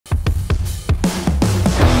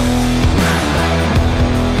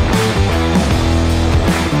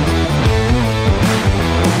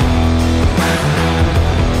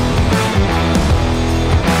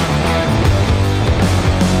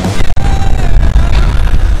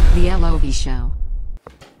LOV Show.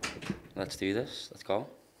 Let's do this. Let's go.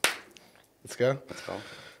 Let's go. Let's go.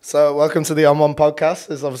 So, welcome to the On One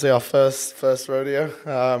podcast. It's obviously our first rodeo.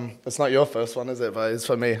 It's not your first one, is it? But it's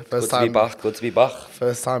for me. Good to be back. Good to be back.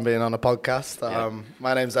 First time being on a podcast.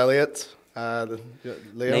 My name's Eliot. Liam.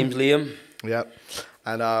 Name's Liam. Yeah.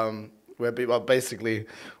 And we've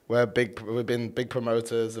been big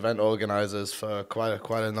promoters, event organisers for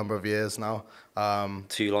quite a number of years now.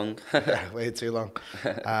 Too long. Yeah, way too long.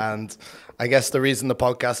 And I guess the reason the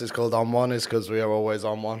podcast is called On One is because we are always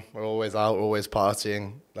on one. We're always out, always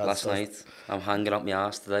partying. Last night, I'm hanging up my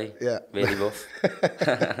ass today. Yeah. Really rough.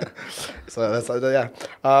 So that's yeah.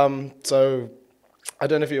 So I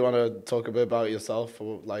don't know if you want to talk a bit about yourself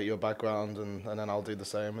or like your background, and then I'll do the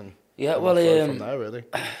same. And Yeah, we'll well, flow from there really.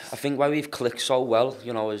 I think why we've clicked so well,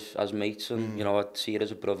 you know, as mates, and you know, I see it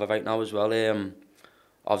as a brother right now as well.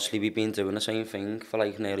 Obviously, we've been doing the same thing for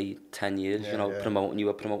like nearly 10 years. Yeah, you know, yeah. promoting. You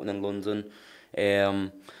were promoting in London.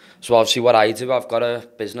 So obviously, what I do, I've got a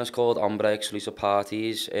business called Ombre Exclusive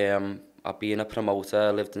Parties. I've been a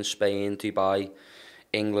promoter, lived in Spain, Dubai,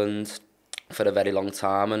 England for a very long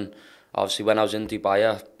time, and obviously when I was in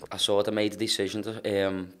Dubai, I sort of made the decision to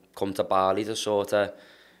come to Bali to sort of,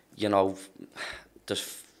 you know, just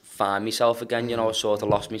find myself again. You know, I sort of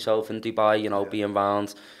lost myself in Dubai. You know, being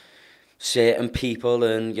around certain people,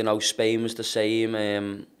 and you know, Spain was the same,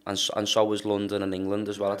 and so was London and England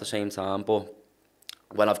as well at the same time. But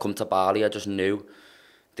when I've come to Bali, I just knew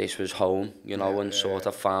this was home, you know, and sort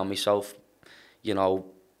of found myself, you know,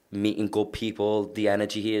 meeting good people. The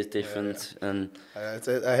energy here is different, and I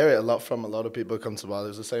hear it a lot from a lot of people who come to Bali.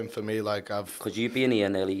 It's the same for me. Like because you've been here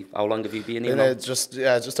nearly, how long have you been here? been here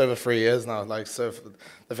just over 3 years now. Like, so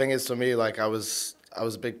the thing is, for me, like I was a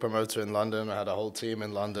big promoter in London. I had a whole team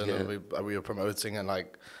in London, and we were promoting, and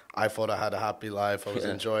like I thought I had a happy life. I was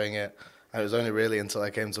enjoying it. And it was only really until I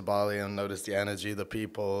came to Bali and noticed the energy, the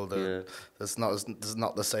people. There's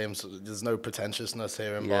not the same. There's no pretentiousness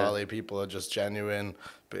here in Bali. People are just genuine.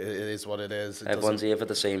 But it is what it is. Everyone's here for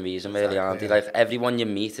the same reason, really, aren't they? Like everyone you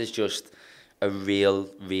meet is just a real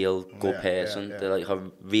good person. They're like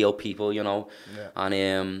real people, you know. Yeah.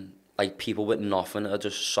 And like people with nothing are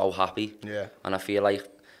just so happy. Yeah. And I feel like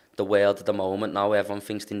the world at the moment now, everyone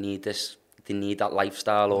thinks they need that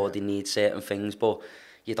lifestyle, or they need certain things, but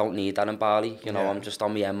you don't need that in Bali. You know, I'm just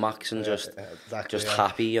on my NMAX and just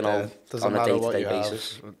happy, you know, on a day-to-day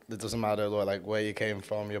basis. It doesn't matter like where you came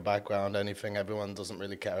from, your background, anything. Everyone doesn't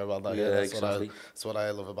really care about that. Yeah, That's what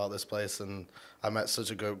I love about this place. And I met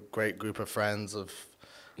such a great group of friends.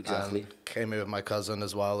 Came here with my cousin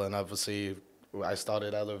as well. And obviously, I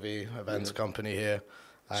started LOV Events Company here.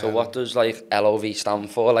 So what does like LOV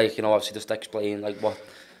stand for? Like, you know, obviously just explain like what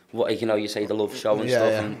you know, you say the Love Show and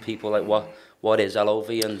stuff, and people like what is LOV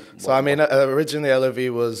and so I mean originally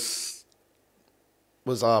LOV was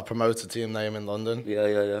our promoter team name in London.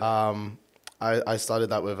 I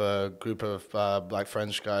started that with a group of black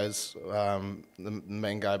French guys, the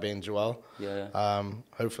main guy being Joel.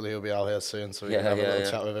 Hopefully he'll be out here soon, so we can have a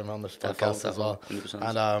little chat with him on this podcast as well. 100%.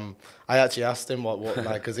 And I actually asked him what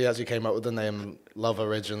like, because he actually came up with the name Love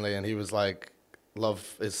originally, and he was like,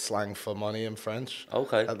 love is slang for money in French.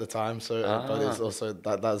 Okay. At the time, so but it's also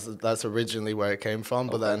that's originally where it came from.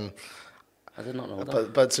 But then I did not know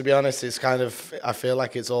that. But to be honest, it's kind of, I feel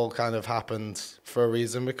like it's all kind of happened for a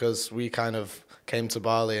reason, because we kind of came to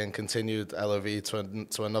Bali and continued LOV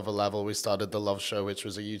to another level. We started the LOV Show, which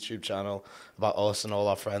was a YouTube channel about us and all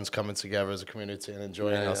our friends coming together as a community and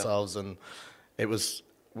enjoying ourselves, and it was.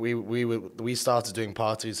 We started doing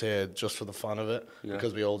parties here just for the fun of it,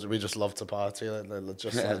 because we just love to party,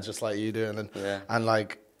 just like you do, and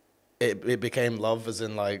like it became love, as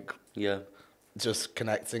in like just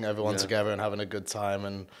connecting everyone together and having a good time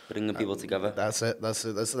and bringing people together. That's it. That's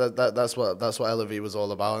what LOV was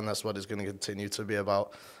all about, and that's what it's going to continue to be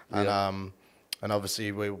about. And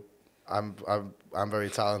obviously I'm very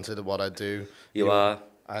talented at what I do. You are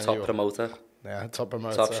top promoter. Yeah, top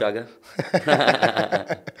promoter. Top shagger.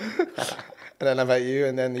 And then I met you,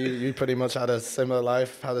 and then you pretty much had a similar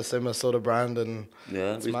life, had a similar sort of brand, and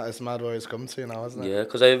it's mad where it's come to now, isn't it? Yeah,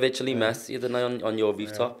 because I originally met you, didn't I, on your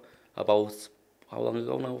rooftop about, how long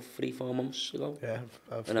ago now, 3-4 months ago? Yeah.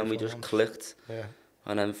 And then we just clicked. Yeah.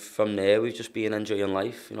 And then from there, we've just been enjoying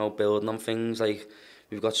life, you know, building on things. Like,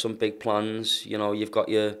 we've got some big plans, you know, you've got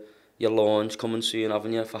your launch coming soon,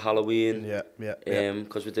 haven't you, for Halloween? Yeah.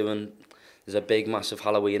 Because there's a big, massive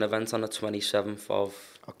Halloween event on the 27th of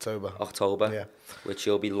October, which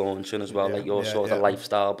you'll be launching as well, like your sort of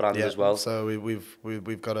lifestyle brand as well. So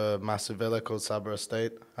we've got a massive villa called Sabre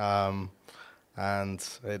Estate, and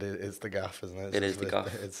it's the gaff, isn't it? It is the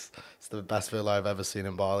gaff. It's the best villa I've ever seen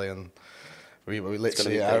in Bali, and we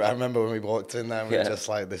literally, I remember when we walked in there, and we were just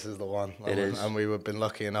like, this is the one. It is. And we've been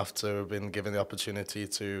lucky enough to have been given the opportunity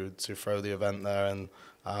to throw the event there and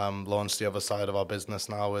launch the other side of our business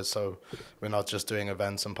now. So we're not just doing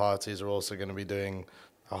events and parties, we're also going to be doing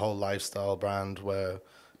a whole lifestyle brand where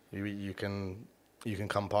you can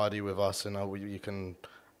come party with us, and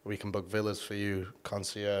we can book villas for you,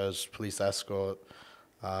 concierge, police escort,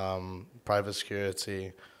 private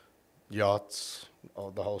security, yachts,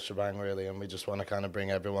 the whole shebang really. And we just want to kind of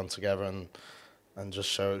bring everyone together and just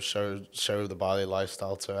show the Bali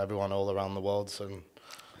lifestyle to everyone all around the world. So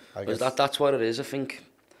I guess that's what it is. I think,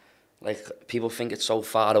 like, people think it's so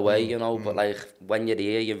far away, you know, but like when you're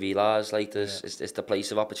here, you realise like it's the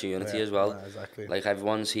place of opportunity as well. Yeah, exactly. Like,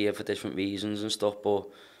 everyone's here for different reasons and stuff, but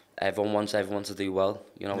everyone wants everyone to do well.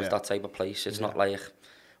 You know, it's that type of place. It's not like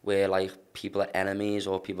where like people are enemies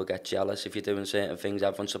or people get jealous if you're doing certain things.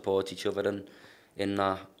 Everyone supports each other in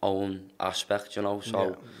their own aspect, you know.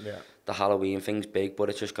 So the Halloween thing's big, but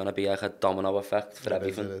it's just gonna be like a domino effect for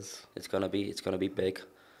everything. It is. It's gonna be big.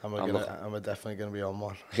 And we're definitely gonna be on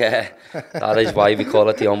one. Yeah, that is why we call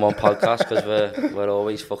it the On One Podcast, because we're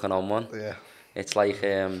always fucking on one. Yeah. It's like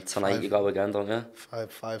tonight you go again, don't you?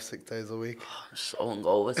 5, 6 days a week. I'm so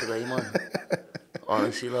hungover today, man.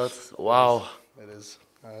 Honestly, lad. Wow. It is.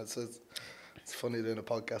 It's funny doing a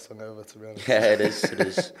podcast hungover, to be honest. Yeah, it is.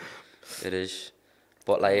 It is.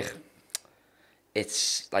 But like,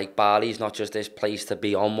 it's like Bali's not just this place to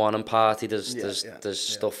be on one and party. There's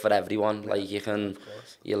stuff for everyone. Like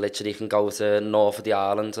you literally can go to north of the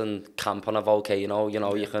island and camp on a volcano. You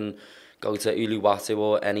know, you can go to Uluwatu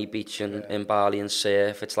or any beach in Bali and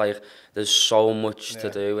surf. It's like there's so much to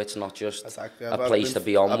do. It's not just a place to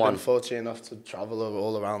be on one. I've been fortunate enough to travel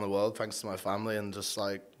all around the world thanks to my family, and just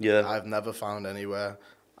like I've never found anywhere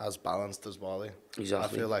as balanced as Bali. Exactly.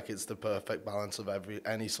 I feel like it's the perfect balance of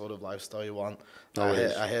any sort of lifestyle you want.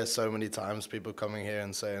 I hear so many times people coming here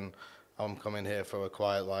and saying, I'm coming here for a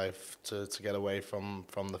quiet life to get away from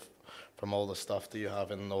all the stuff that you have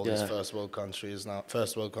in all these first world countries now.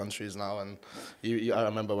 And I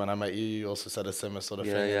remember when I met you, you also said a similar sort of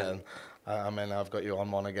thing. And I mean, I've got you on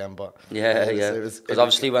one again, but because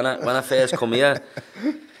obviously when I first come here,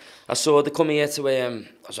 I saw they come here to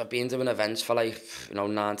as I've been doing events for like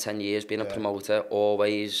 9-10 years, being a promoter,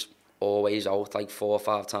 always out like 4 or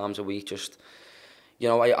 5 times a week. Just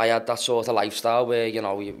I had that sort of lifestyle where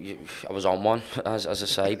I was on one, as I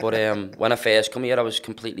say. But when I first come here, I was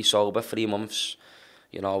completely sober, 3 months.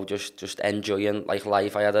 Just enjoying like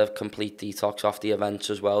life. I had a complete detox off the events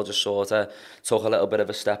as well. Just sort of took a little bit of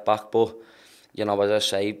a step back, but as I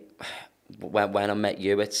say, when I met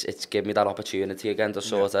you, it's given me that opportunity again to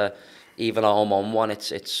sort of, even though I'm on one,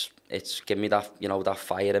 it's given me that that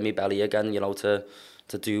fire in my belly again.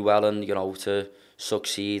 To do well and to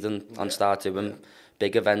succeed and start doing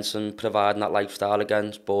big events and providing that lifestyle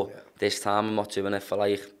again. But this time I'm not doing it for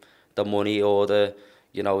like the money or the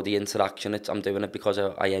the interaction. I'm doing it because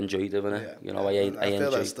I enjoy doing it. I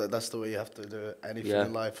feel enjoy. that's the way you have to do it. Anything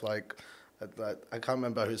in life, like I can't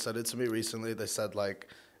remember who said it to me recently. They said like,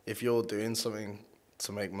 if you're doing something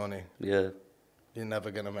to make money, you're never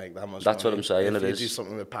gonna make that much. That's money. what I'm saying. If you do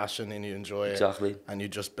something with passion and you enjoy it, and you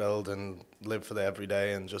just build and live for the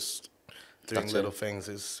everyday and just doing little things,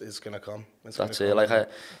 is gonna come. That's it. Like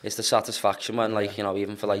it's the satisfaction when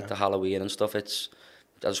even for like the Halloween and stuff. I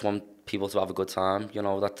just want people to have a good time.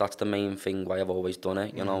 That's the main thing why I've always done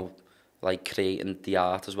it. Like creating the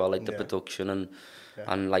art as well, like the production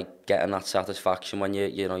and like getting that satisfaction when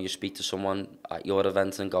you speak to someone at your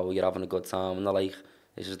event and go, you're having a good time, and they're like,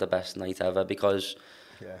 this is the best night ever. Because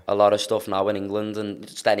a lot of stuff now in England and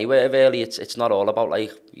just anywhere really, it's not all about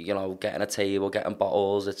like getting a table, getting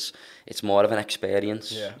bottles. It's more of an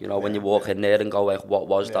experience. When you walk in there and go like, what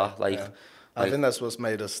was that like? I think that's what's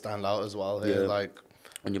made us stand out as well here. Like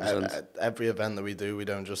 100%. Every event that we do, we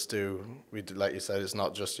don't just do, like you said, it's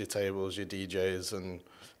not just your tables, your DJs and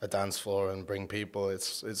a dance floor and bring people.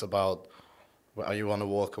 It's about, you want to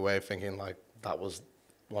walk away thinking like, that was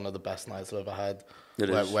one of the best nights I've ever had.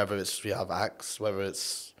 Whether it's you have acts, whether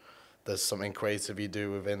it's there's something creative you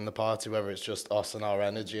do within the party, whether it's just us and our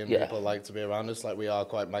energy and people like to be around us. Like, we are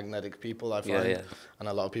quite magnetic people, I find, and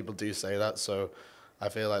a lot of people do say that. So I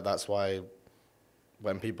feel like that's why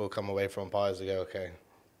when people come away from parties, they go, okay,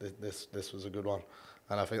 this was a good one.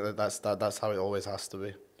 And I think that's how it always has to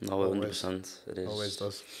be. No, 100%. It is. Always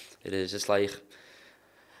does. It is. It's like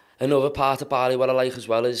another part of Bali what I like as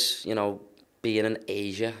well is, being in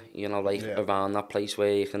Asia, around that place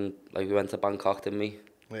where you can, like, we went to Bangkok, didn't we?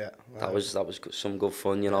 Yeah. That was some good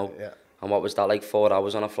fun, And what was that, like 4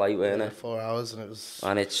 hours on a flight, weren't Yeah, it? 4 hours, and it was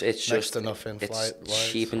And it's next just, to nothing. it's Flight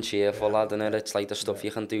cheap and cheerful, yeah, lad, isn't it? It's like the stuff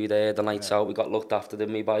you can do there, the nights out. We got looked after,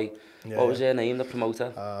 didn't we, by, what was her name, the promoter?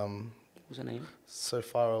 What was her name? So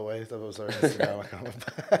far away, that was her Instagram, I can't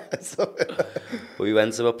remember. We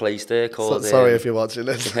went to a place there called... sorry if you're watching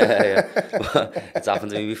this. Yeah. It's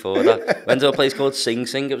happened to me before that. Went to a place called Sing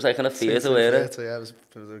Sing. It was like in a theatre, weren't it? Yeah, it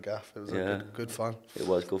was a gaff. It was a good fun. It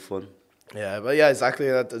was good fun. Yeah, but yeah, exactly.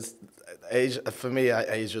 Asia, for me,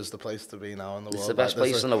 Asia's the place to be now in the world. It's the best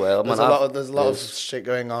place in the world, man. There's a lot of shit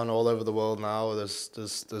going on all over the world now.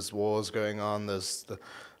 There's wars going on. There's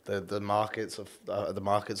the markets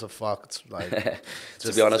are fucked. Like,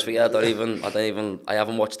 to be honest with you, I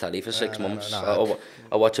haven't watched telly for 6 months.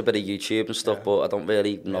 I watch a bit of YouTube and stuff, but I don't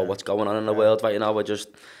really know what's going on in the world right now.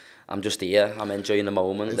 I'm just here. I'm enjoying the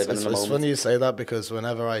moment, living in the moment. It's funny you say that, because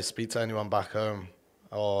whenever I speak to anyone back home,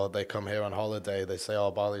 or they come here on holiday, they say,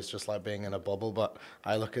 "Oh, Bali's just like being in a bubble." But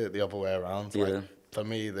I look at it the other way around. Yeah. Like, for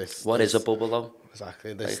me, this is a bubble though?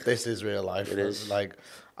 Exactly. This is real life. It is. Like,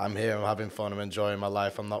 I'm here. I'm having fun. I'm enjoying my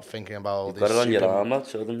life. I'm not thinking about all these. Got it on your arm, lad.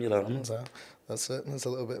 Show them your arm. That's it. It's a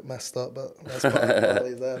little bit messed up, but that's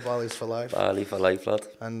Bali's there. Bali's for life. Bali for life, lad.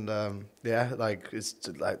 And yeah, like, it's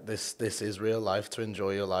like this is real life. To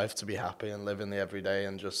enjoy your life, to be happy and live in the everyday,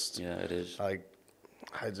 and just it is. Like,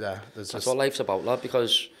 that's what life's about, lad.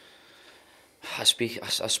 Because I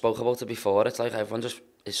spoke about it before. It's like everyone just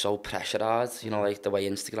is so pressurized, you know, like the way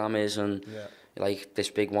Instagram is, and like this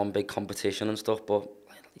big competition and stuff. But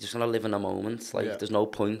like, you just want to live in the moment. Like, there's no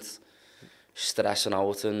point stressing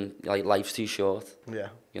out, and like life's too short. Yeah,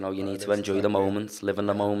 you know, you need to enjoy the moment, live in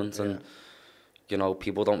the moment, and you know,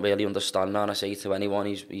 people don't really understand that. And I say to anyone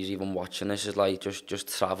who's even watching this, is like,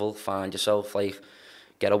 just travel, find yourself, like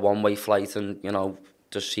get a one-way flight, and you know,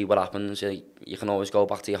 just see what happens. You can always go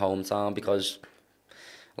back to your hometown, because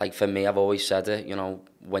like for me, I've always said it, you know,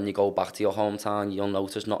 when you go back to your hometown, you'll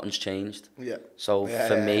notice nothing's changed. Yeah. So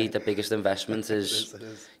for me, the biggest investment is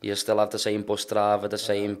you still have the same bus driver, the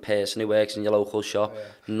same person who works in your local shop.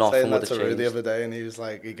 Nothing would have changed. The other day, and he was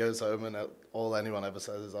like, he goes home and all anyone ever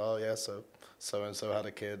says is, "Oh yeah, so and so had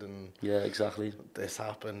a kid, and exactly, this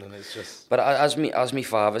happened," and it's just. But as me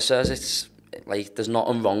father says, it's like there's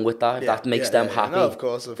nothing wrong with that. If that makes them happy, no, of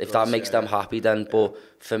course, if that makes them happy, then. But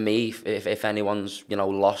for me, if anyone's, you know,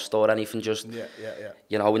 lost or anything, just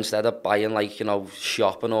you know, instead of buying, like, you know,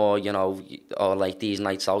 shopping, or you know, or like these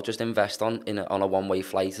nights out, just invest on a one-way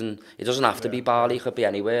flight. And it doesn't have to be Bali; it could be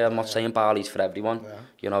anywhere. I'm not saying Bali's for everyone.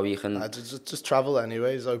 You know, you can just travel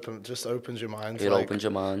anyways. Just opens your mind. It opens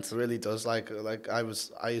your mind. It really does. Like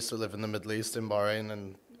I used to live in the Middle East, in Bahrain,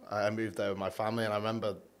 and I moved there with my family, and I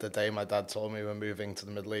remember the day my dad told me we're moving to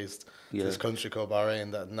the Middle East, to this country called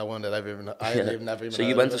Bahrain, that no one had ever even, I had never even So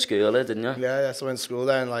you went to school there, didn't you? Yeah, so I went to school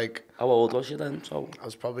there, and like... How old was you then? So I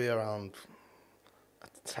was probably around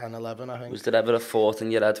 10, 11, I think. Was there ever a thought in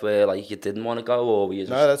your head where, like, you didn't want to go, or were you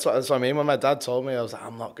just... No, that's what I mean. When my dad told me, I was like,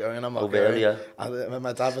 I'm not going. Really, yeah. And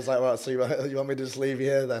my dad was like, well, so you want me to just leave you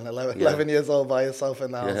here then? 11 years old by yourself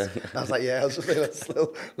in the house. I was like, yeah, I was just this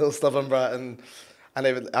little stubborn brat. And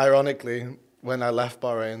ironically, when I left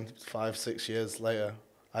Bahrain 5-6 years later,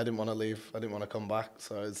 I didn't want to leave. I didn't want to come back.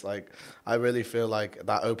 So it's like, I really feel like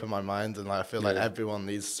that opened my mind, and like, I feel like everyone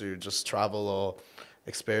needs to just travel or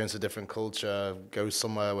experience a different culture, go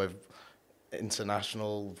somewhere with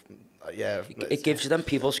international, It gives you them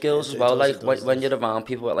people skills as well. Like when you're around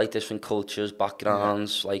people with like different cultures,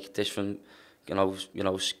 backgrounds, like different, you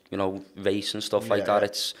know, race and stuff like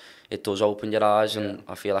that. It does open your eyes, and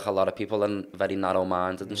I feel like a lot of people are very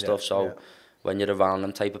narrow-minded and stuff. So when you're around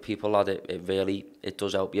them type of people, lad, it really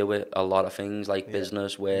does help you with a lot of things, like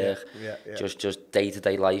business, work, just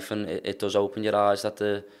day-to-day life, and it does open your eyes that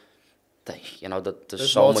you know, that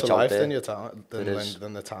there's so much out there. Than your town,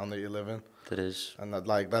 than the town that you live in. There is, and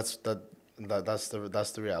that's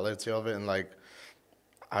the reality of it. And like,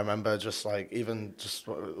 I remember just like, even just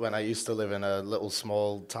when I used to live in a little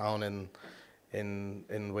small town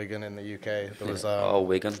in Wigan in the UK, there was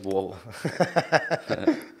Wigan, whoa.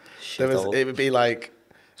 It would be like.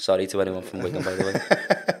 Sorry to anyone from Wigan, by the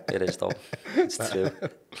way. It is though. It's true.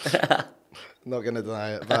 Not gonna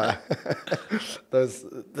deny it, but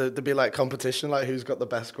there'd be like competition, like who's got the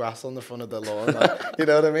best grass on the front of the lawn. Like, you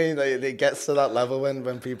know what I mean? It gets to that level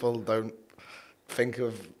when people don't think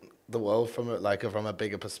of the world from a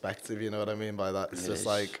bigger perspective. You know what I mean by that? It's just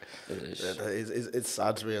like it's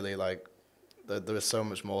sad, really. Like there is so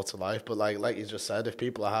much more to life, but like you just said, if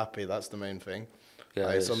people are happy, that's the main thing. Yeah,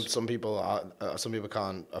 like some people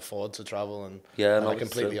can't afford to travel, and I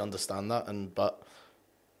completely understand that. But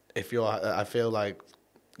if I feel like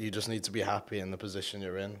you just need to be happy in the position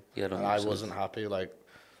you're in. Yeah, and I wasn't happy. Like,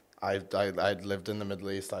 I'd lived in the Middle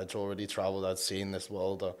East. I'd already traveled. I'd seen this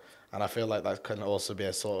world. And I feel like that can also be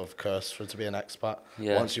a sort of curse to be an expat.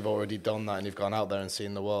 Yeah. Once you've already done that and you've gone out there and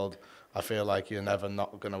seen the world, I feel like you're never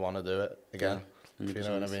not going to want to do it again. Yeah, if you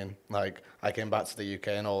know what I mean. Like, I came back to the UK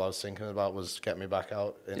and all I was thinking about was get me back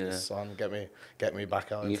out in the sun, get me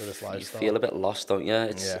back out into this lifestyle. You feel a bit lost, don't you?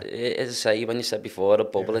 It's as I say, when you said before, a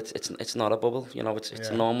bubble. It's not a bubble. You know, it's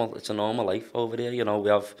a normal life over here. You know, we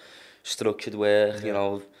have structured work. You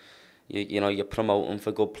know. You know, you're promoting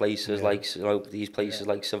for good places like these places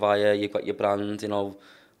like Sevilla. You've got your brand, you know,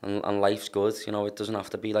 and life's good. You know, it doesn't have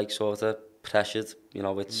to be like sort of pressured. You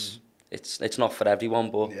know, it's not for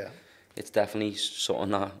everyone, but it's definitely something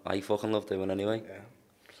that I fucking love doing anyway.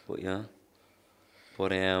 Yeah.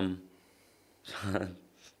 But yeah,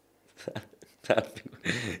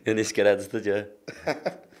 and this get edited, yeah.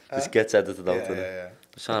 This gets edited out. Yeah.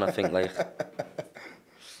 I'm trying to think like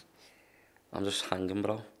I'm just hanging,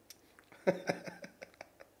 bro.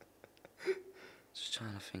 Just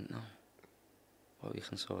trying to think now what we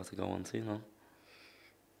can sort of go on to now.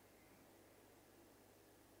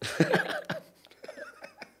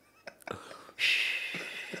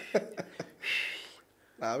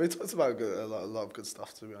 Nah, we talked about a lot of good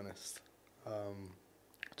stuff, to be honest.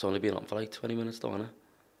 It's only been on for like 20 minutes, don't it?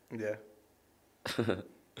 Yeah.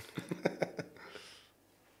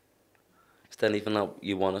 Is there anything that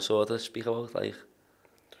you want to sort of speak about, like?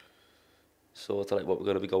 Sort of like what we're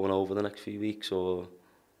going to be going over the next few weeks, or?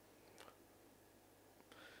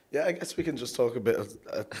 Yeah, I guess we can just talk a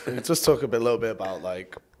little bit about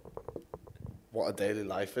like what a daily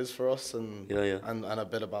life is for us, and and a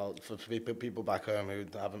bit about for people back home who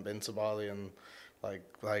haven't been to Bali, and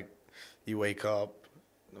like you wake up,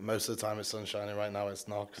 most of the time it's sunshiny. Right now it's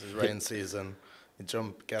not because it's rain season. We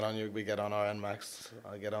get on our NMAX.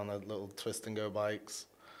 I get on the little twist and go bikes.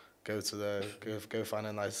 Go find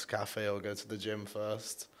a nice cafe or go to the gym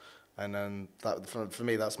first, and then that for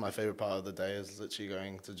me that's my favorite part of the day is literally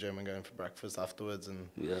going to the gym and going for breakfast afterwards and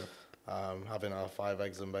having our 5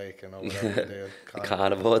 eggs and bacon or whatever we do.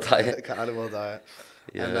 Carnivore diet. Carnivore diet.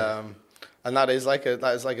 Yeah. And that is like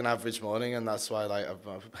an average morning, and that's why like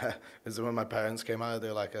when my parents came out,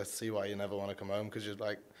 they're like, I see why you never want to come home, because you're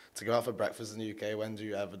like, to go out for breakfast in the UK. When do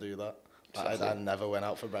you ever do that? Exactly. I never went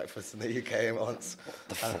out for breakfast in the UK once.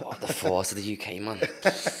 The force of the UK, man.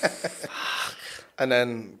 And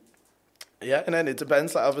then it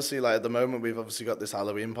depends. Like obviously, like at the moment, we've obviously got this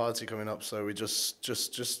Halloween party coming up, so we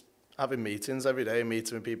just having meetings every day,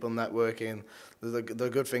 meeting with people, networking. The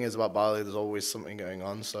good thing is about Bali, there's always something going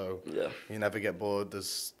on, so you never get bored.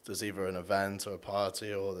 There's either an event or a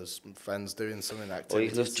party, or there's friends doing something active. Or you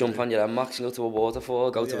can just jump on your NMAX and go to a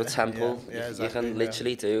waterfall, go to a temple. Yeah, exactly. You can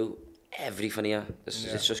literally do everything here.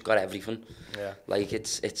 It's just got everything. Yeah. Like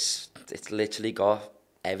it's literally got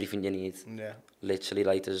everything you need. Yeah. Literally,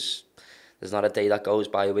 like there's not a day that goes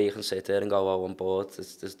by where you can sit there and go, oh, I'm bored.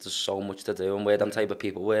 There's so much to do, and we're them type of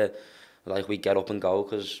people where like we get up and go,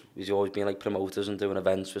 because we've always been like promoters and doing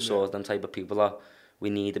events. We're sort of them type of people that we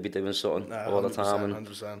need to be doing something all the time,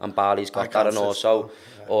 and Bali's got that, and also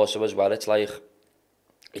as well, it's like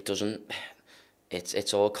it doesn't.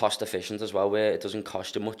 It's all cost efficient as well, where it doesn't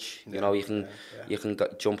cost you much. You know, you can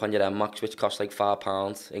jump on your NMAX, which costs like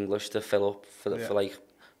 £5 English to fill up for like,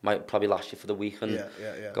 might probably last you for the week, and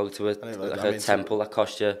go to a temple that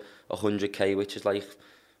costs you 100k, which is like,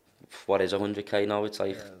 what is 100k now? It's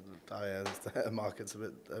like the market's a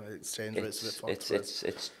bit exchange rate's a bit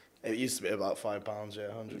fucked. It used to be about £5,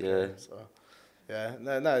 100k. Yeah. So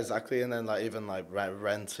no, exactly. And then like even like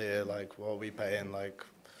rent here, like what are we paying, like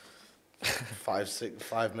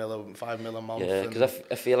 5 mil a month. Yeah, because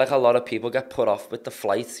I feel like a lot of people get put off with the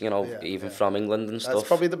flight, you know, even from England and stuff. That's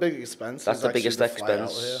probably the big expense. That's the biggest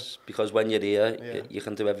expense, because when you're here, you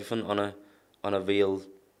can do everything on a real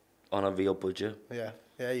budget.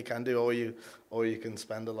 Yeah, you can do, or you can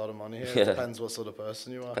spend a lot of money here. It depends what sort of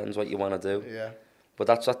person you are. Depends what you want to do. Yeah. But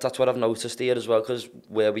that's what I've noticed here as well, because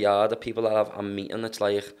where we are, the people that I'm meeting, it's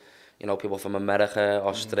like, you know, people from America,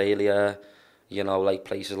 Australia, you know, like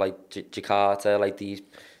places like Jakarta, like these,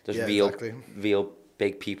 there's real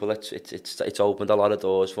big people. It's opened a lot of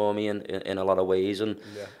doors for me in a lot of ways, and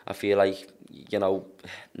I feel like, you know,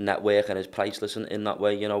 networking is priceless in that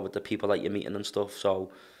way, you know, with the people that you're meeting and stuff. So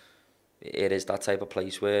it is that type of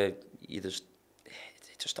place where it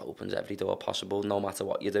just opens every door possible, no matter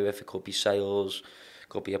what you do. If it could be sales,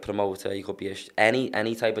 could be a promoter, you could be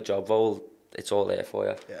any type of job role, it's all there for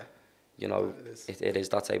you. Yeah. You know, it is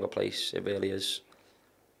that type of place. It really is.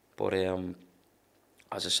 But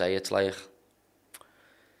as I say, it's like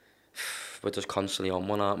we're just constantly on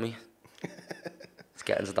one, aren't we? It's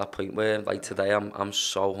getting to that point where, like today, I'm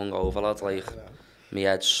so hungover, lad. Like, my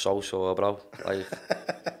head's so sore, bro. Like,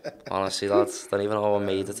 honestly, lad, don't even know how I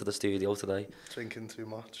made it to the studio today. Drinking too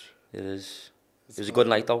much. It is. It was a good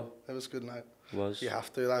night, though. It was a good night. It was. You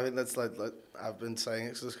have to. I think that's like I've been saying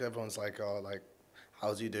it because everyone's like, oh, like,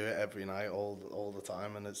 how do you do it every night, all the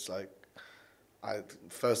time? And it's like,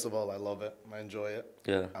 first of all, I love it. I enjoy it.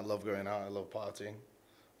 Yeah. I love going out. I love partying.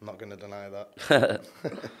 I'm not going to deny that.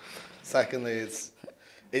 Secondly,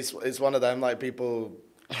 it's one of them, like, people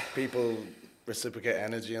reciprocate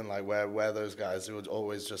energy, and like we're those guys who would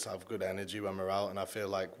always just have good energy when we're out. And I feel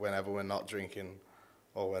like whenever we're not drinking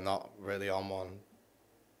or we're not really on one,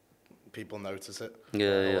 people notice it.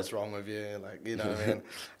 Yeah. What's wrong with you? Like, you know what I mean?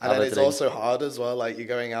 And then it's also hard as well. Like, you're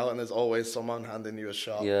going out and there's always someone handing you a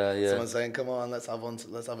shot. Yeah. Someone saying, "Come on, let's have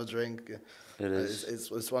a drink." It is.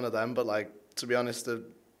 It's one of them. But like, to be honest,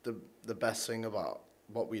 the best thing about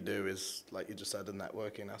what we do is, like you just said, the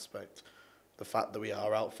networking aspect. The fact that we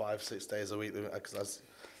are out 5-6 days a week, because that's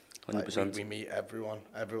 100%. Like, we meet everyone.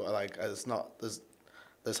 Like, it's not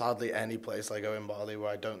there's hardly any place I go in Bali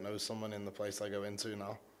where I don't know someone in the place I go into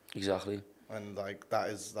now. Exactly. And like that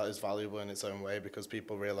is valuable in its own way, because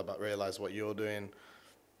people realize what you're doing,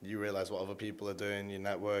 you realize what other people are doing, you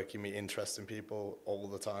network, you meet interesting people all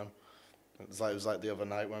the time. It was like the other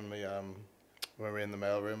night when we were in the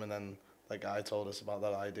mailroom, and then the guy told us about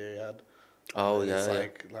that idea he had. Oh, it's yeah.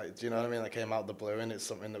 Like, do you know what I mean? That came out of the blue, and it's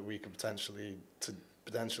something that we could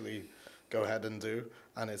potentially go ahead and do.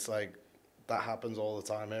 And it's like, that happens all the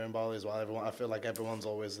time here in Bali as well. I feel like everyone's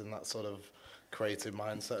always in that sort of creative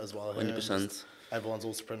mindset as well. 100%. Everyone's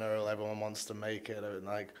entrepreneurial. Everyone wants to make it. And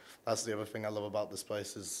like, that's the other thing I love about this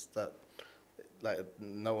place, is that like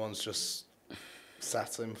no one's just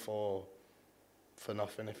settling for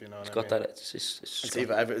nothing, if you know what I mean. It's got that.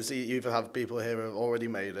 It's You either have people here who have already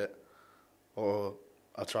made it, or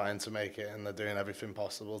are trying to make it, and they're doing everything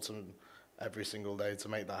possible every single day to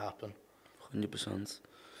make that happen. 100%.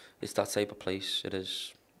 It's that type of place. It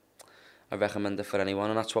is. I recommend it for anyone,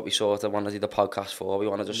 and that's what we sort of want to do the podcast for. We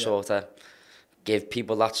want to just sort of give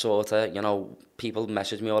people that sort of, you know, people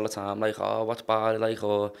message me all the time, like, oh, what's Bali like,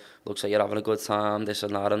 or looks like you're having a good time, this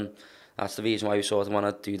and that, and that's the reason why we sort of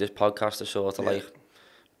want to do this podcast, to sort of like,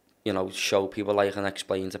 you know, show people, like, and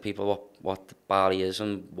explain to people what Bali is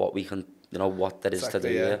and what we can, you know, what there is to do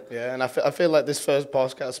here. Yeah, and I feel like this first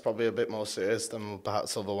podcast is probably a bit more serious than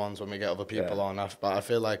perhaps other ones when we get other people on. But I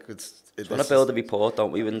feel like we want to build a report,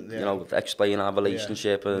 don't we? And, you know, explain our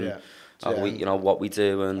relationship and we, you know, what we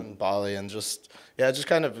do and Bali, and just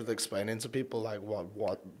kind of explaining to people like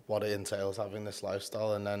what it entails having this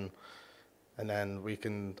lifestyle, and then we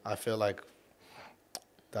can. I feel like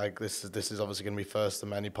this is obviously going to be first of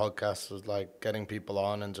many podcasts, with like getting people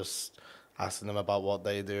on and just asking them about what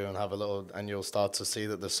they do, and have a little, and you'll start to see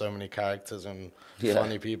that there's so many characters and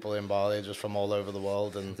funny people in Bali, just from all over the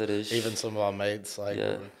world, and even some of our mates, like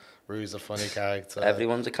Rue's a funny character.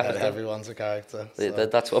 Everyone's a character. Everyone's a character. So.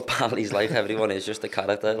 That's what Bali's like. Everyone is just a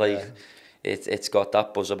character. Like it's got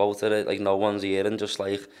that buzz about it. Like no one's here, and just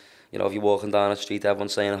like, you know, if you're walking down the street,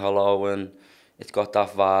 everyone's saying hello, and it's got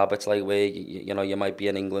that vibe. It's like where you know, you might be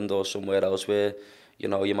in England or somewhere else where, you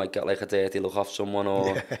know, you might get like a dirty look off someone,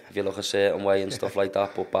 or if you look a certain way and stuff like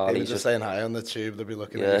that. But Bali's just saying hi on the tube, they'll be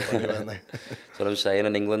looking at you funny, won't they? That's what I'm saying.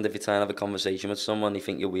 In England, if you try and have a conversation with someone, they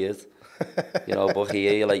think you're weird. You know, but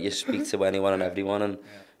here, you speak to anyone and everyone, and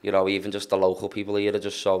you know, even just the local people here are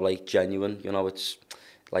just so like genuine. You know, it's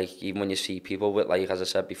like, even when you see people with, like, as I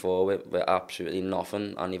said before, with absolutely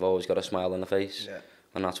nothing, and you've always got a smile on the face,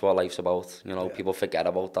 and that's what life's about. You know, people forget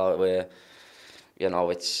about that, where, you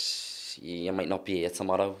know, it's, you might not be here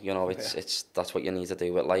tomorrow. You know, it's that's what you need to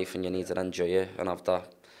do with life, and you need to enjoy it and have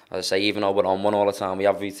that. As I say, even though we're on one all the time, we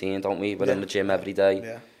have routine, don't we? We're in the gym every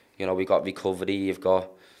day. You know, we got recovery. You've got,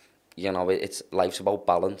 you know, it's life's about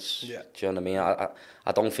balance. Do you know what I mean?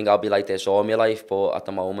 I don't think I'll be like this all my life, but at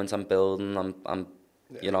the moment I'm building. I'm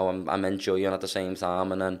you know, I'm enjoying at the same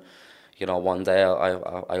time, and then, you know, one day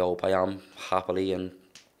I hope I am happily and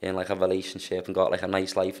in like a relationship and got like a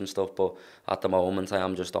nice life and stuff. But at the moment I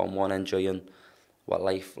am just on one, enjoying what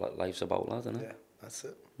life's about, lad, isn't it? Yeah, that's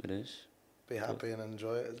it. It is. Be happy and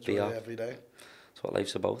enjoy it. Enjoy it every day. That's what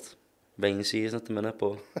life's about. Rain season at the minute,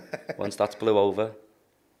 but once that's blew over,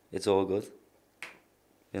 it's all good.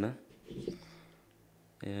 You know?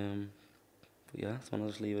 But yeah, I want to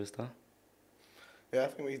just leave it as that. Yeah, I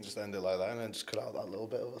think we can just end it like that, and then just cut out that little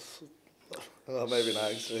bit of us. Well, maybe not,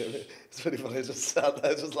 actually. It's pretty funny, just sat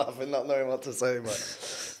there just laughing, not knowing what to say, but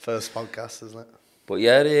first podcast, isn't it? But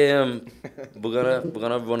yeah, we're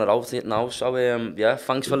gonna run it out now. So yeah,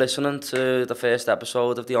 thanks for listening to the first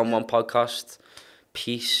episode of the On One podcast.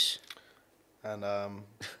 Peace. And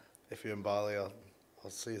if you're in Bali, I'll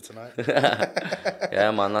see you tonight.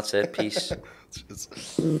 Yeah, man, that's it. Peace. Cheers.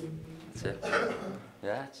 That's it.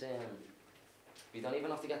 Yeah, it's we don't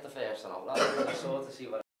even have to get the first one out. That's sort to see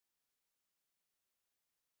what